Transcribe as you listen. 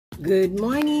Good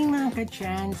morning mga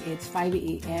ka-chans! It's 5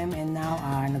 a.m. and now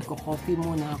nagko-coffee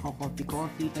muna ako,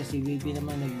 coffee kasi baby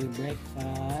naman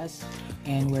nagbe-breakfast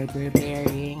and we're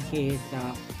preparing his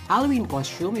Halloween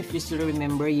costume. If you still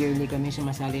remember, yearly kami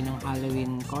sumasali ng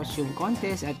Halloween costume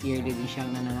contest at yearly din siyang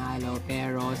nananalo,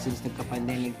 pero since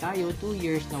nagka-pandemic tayo, 2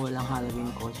 years na walang Halloween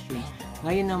costume.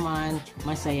 Ngayon naman,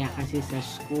 masaya kasi sa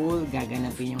school,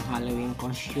 gaganapin yung Halloween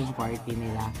costume party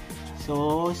nila.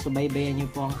 So, subaybayan niyo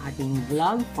po ang ating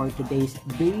vlog for today's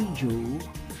video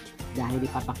dahil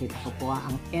ipapakita ko po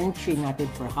ang entry natin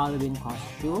for Halloween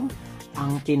costume,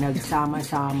 ang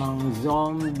pinagsama-samang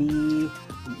zombie,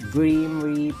 Grim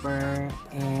Reaper,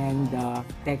 and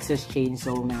Texas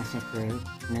Chainsaw Massacre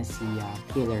na si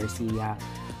killer, si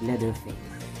Leatherface.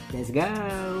 Let's go!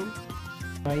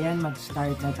 So, ayan,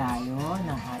 mag-start na tayo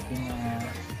ng ating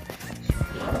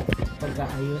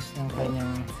pag-aayos ng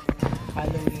kanyang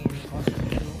Halloween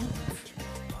costume.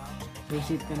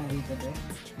 Visit ka na dito, be.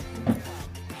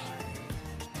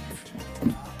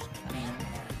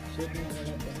 Shoot na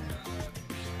wala ito.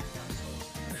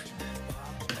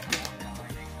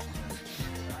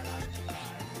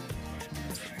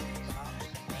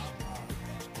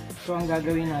 So, ang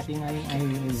gagawin natin ngayon ay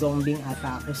zombie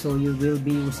atake. So, you will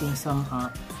be using some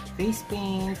face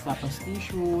paint, tapos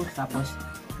tissue, tapos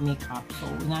makeup.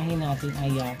 So, unahin natin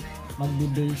ay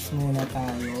magbe-base muna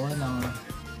tayo ng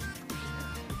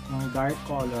dark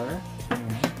color.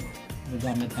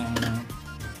 Gagamit tayo ng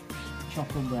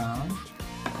choco brown,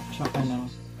 tsaka ng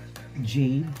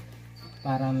jade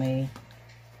para may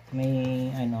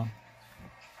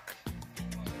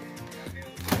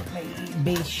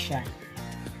base siya.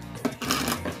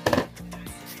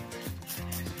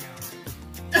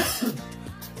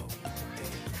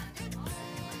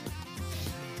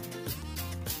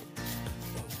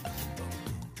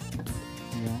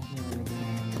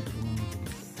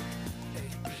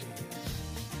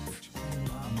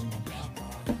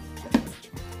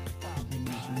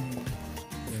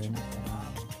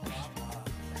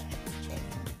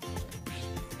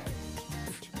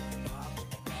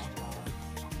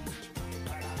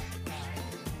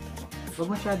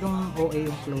 Huwag masyadong OA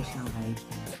yung close ng eyes.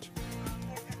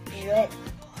 Yun.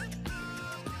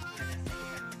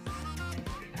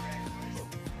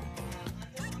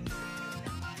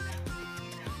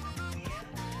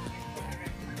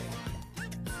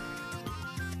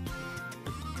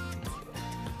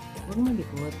 Huwag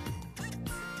malikot.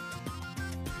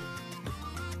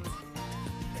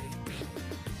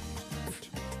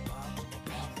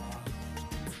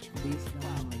 Base na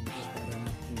naman ito para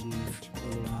hindi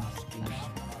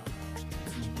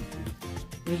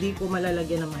hindi ko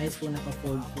malalagyan ng mais kung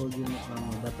naka-fold yung mukha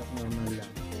mo. Dapat normal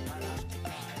lang.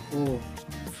 Oh,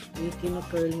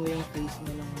 kino-curl mo yung face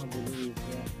mo ng magulo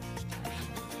ito.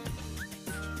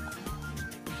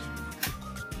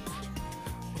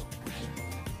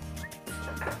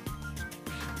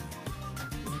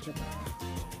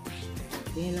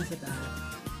 Tingin lang sa taas.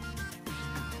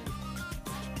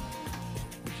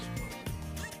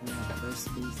 First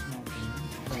base natin.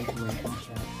 Right working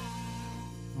siya.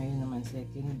 Ngayon naman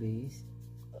second base.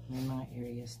 May mga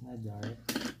areas na dark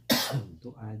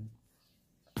to add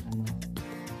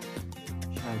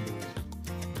shadow.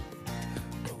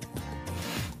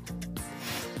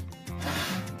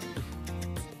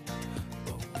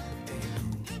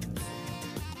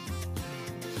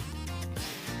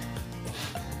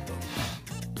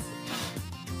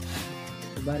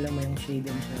 Bala mo yung shade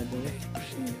and shadow.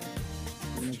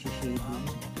 Nag-shading.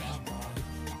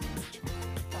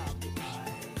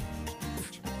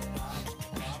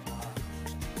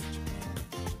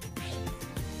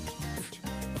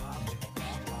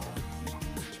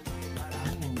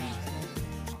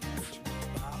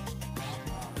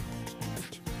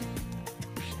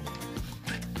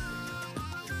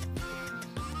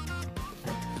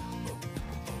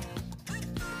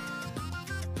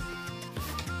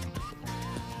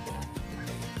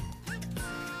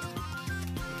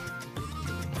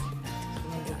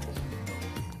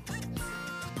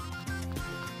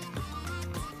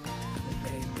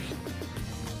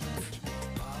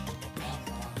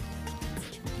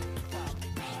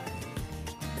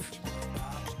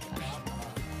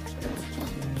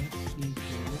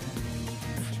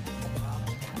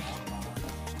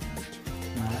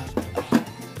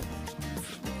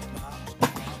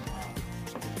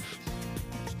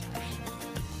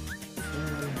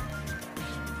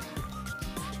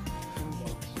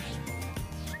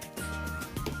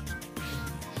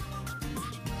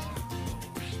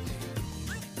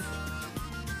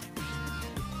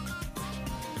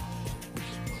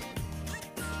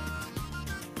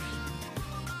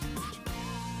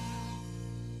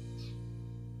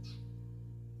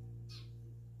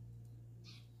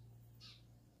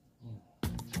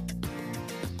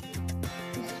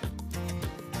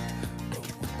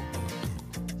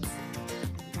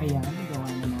 Ayan, gawa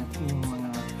na natin yung mga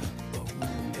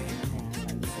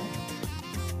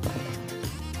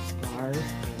stars.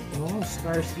 Oh,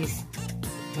 stars is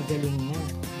magaling niya.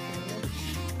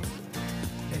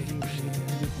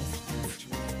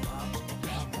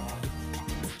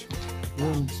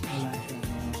 Wounds pala siya,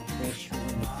 fresh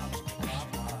wounds.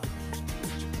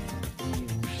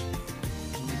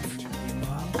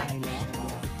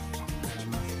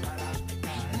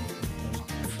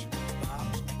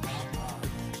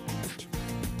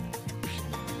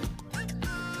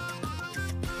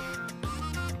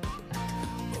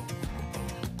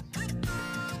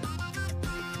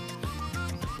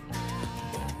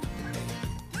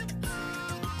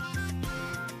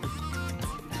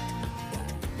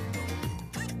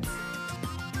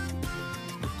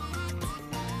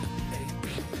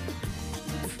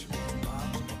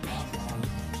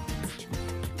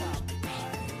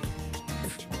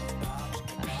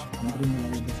 Hindi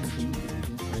nilalabas ang pinipili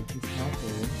yung artist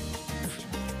natin.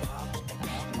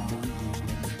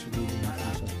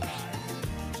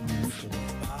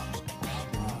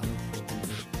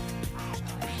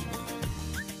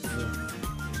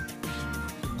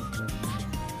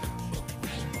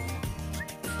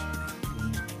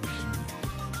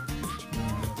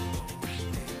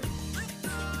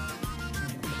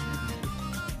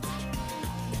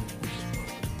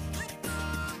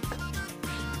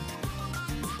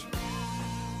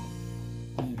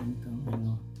 Meron kang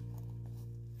ano,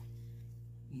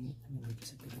 init naman dito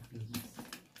sa Pilipinas.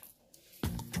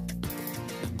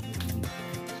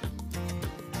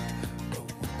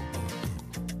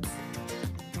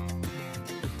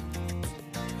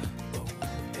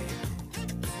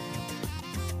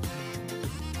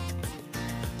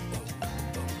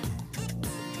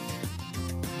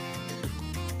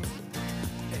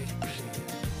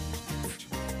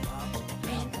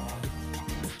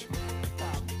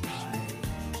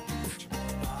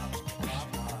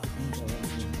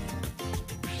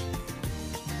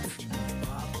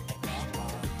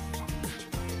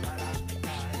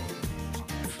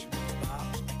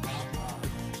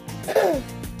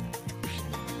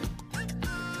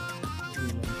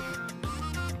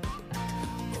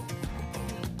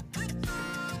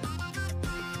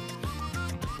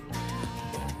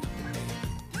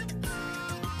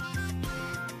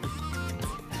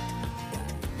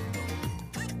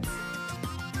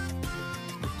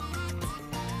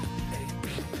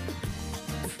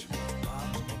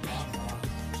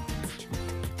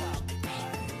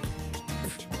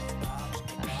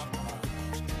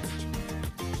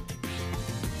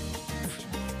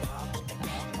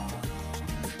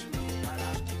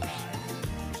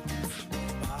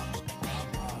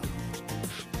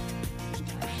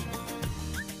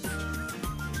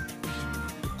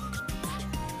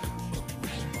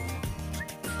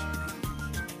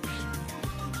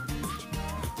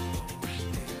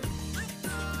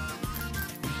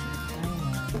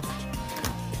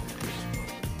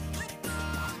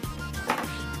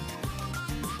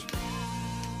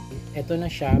 Ito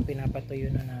na siya, pinapatuyo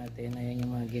na natin. Ayan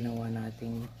yung mga ginawa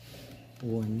nating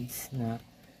wounds na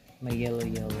may yellow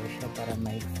siya para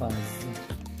may fuzz.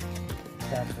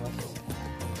 Tapos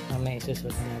may isusot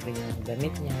na natin yung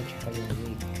damit niya at yung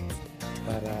wig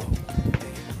para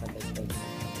nakadagdag na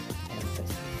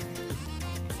emphasis.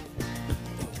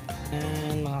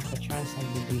 And mga ka-chance,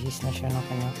 nagbibihis na siya ng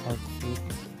kanyang outfit.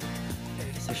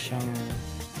 Isa siyang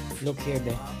look here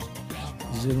de,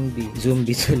 zombie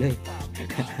tuloy.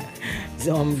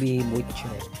 Zombie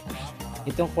butcher.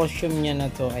 Itong costume niya na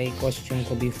to ay costume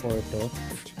ko before to.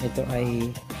 Ito ay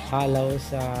halaw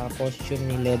sa costume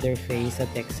ni Leatherface sa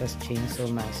Texas Chainsaw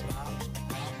Massacre.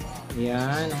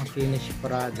 Yan ang finished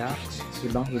product.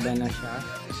 Ibang iba na siya.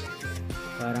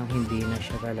 Parang hindi na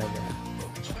siya talaga.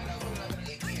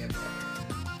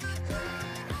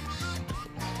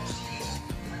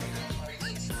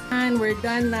 And we're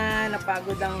done na.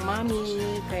 Napagod ang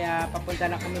mommy. Kaya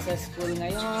papunta na kami sa school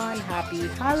ngayon.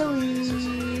 Happy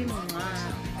Halloween!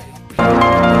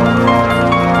 Mwah!